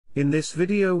In this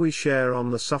video we share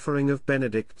on the suffering of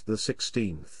Benedict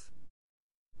XVI.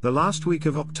 The last week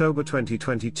of October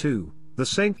 2022, the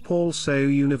St. Paul Seu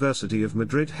University of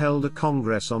Madrid held a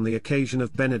congress on the occasion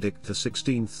of Benedict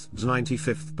XVI's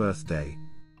 95th birthday.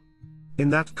 In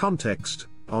that context,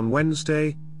 on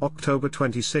Wednesday, October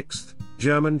 26,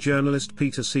 German journalist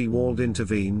Peter Seewald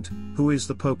intervened, who is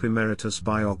the Pope Emeritus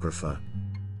biographer.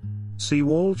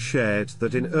 Seewald shared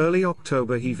that in early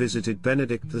October he visited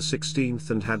Benedict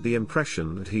XVI and had the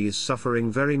impression that he is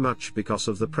suffering very much because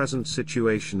of the present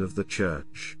situation of the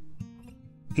Church.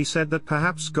 He said that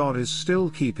perhaps God is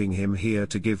still keeping him here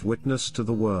to give witness to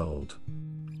the world.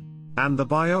 And the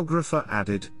biographer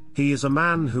added, "He is a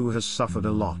man who has suffered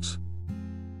a lot.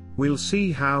 We'll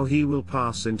see how he will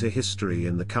pass into history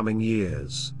in the coming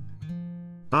years."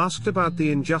 Asked about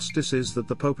the injustices that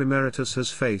the Pope Emeritus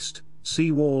has faced,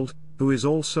 Seewald, who is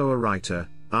also a writer,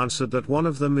 answered that one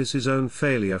of them is his own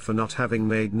failure for not having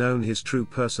made known his true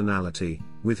personality,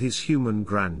 with his human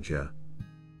grandeur.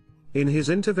 In his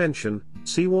intervention,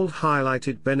 Seewald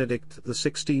highlighted Benedict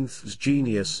XVI's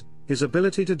genius, his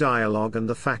ability to dialogue, and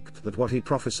the fact that what he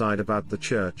prophesied about the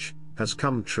Church has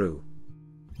come true.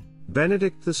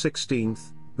 Benedict XVI,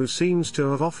 who seems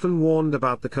to have often warned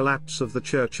about the collapse of the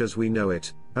Church as we know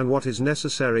it, and what is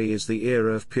necessary is the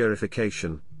era of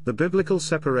purification, the biblical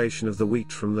separation of the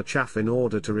wheat from the chaff in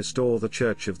order to restore the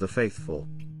Church of the faithful.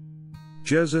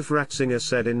 Joseph Ratzinger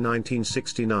said in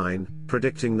 1969,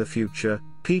 predicting the future,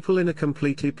 "People in a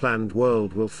completely planned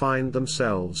world will find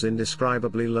themselves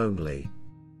indescribably lonely.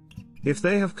 If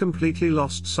they have completely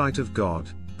lost sight of God,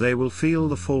 they will feel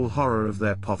the full horror of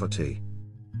their poverty.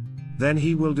 Then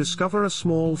he will discover a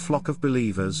small flock of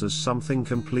believers as something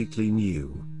completely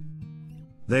new.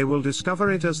 They will discover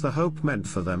it as the hope meant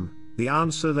for them, the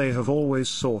answer they have always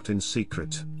sought in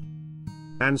secret."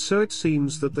 And so it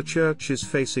seems that the Church is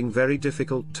facing very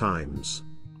difficult times.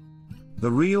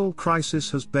 The real crisis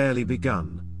has barely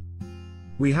begun.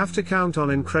 We have to count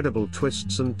on incredible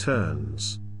twists and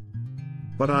turns.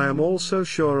 But I am also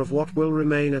sure of what will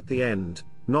remain at the end,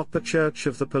 not the Church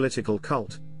of the political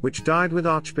cult, which died with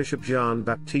Archbishop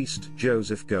Jean-Baptiste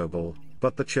Joseph Goebel,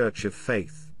 but the Church of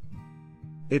faith.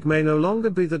 It may no longer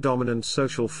be the dominant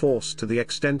social force to the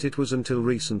extent it was until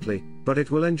recently, but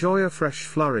it will enjoy a fresh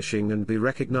flourishing and be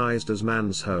recognized as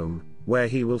man's home, where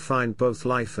he will find both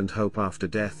life and hope after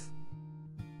death.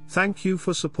 Thank you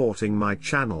for supporting my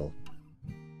channel.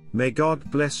 May God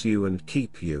bless you and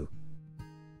keep you.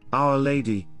 Our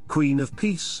Lady, Queen of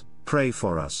Peace, pray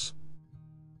for us.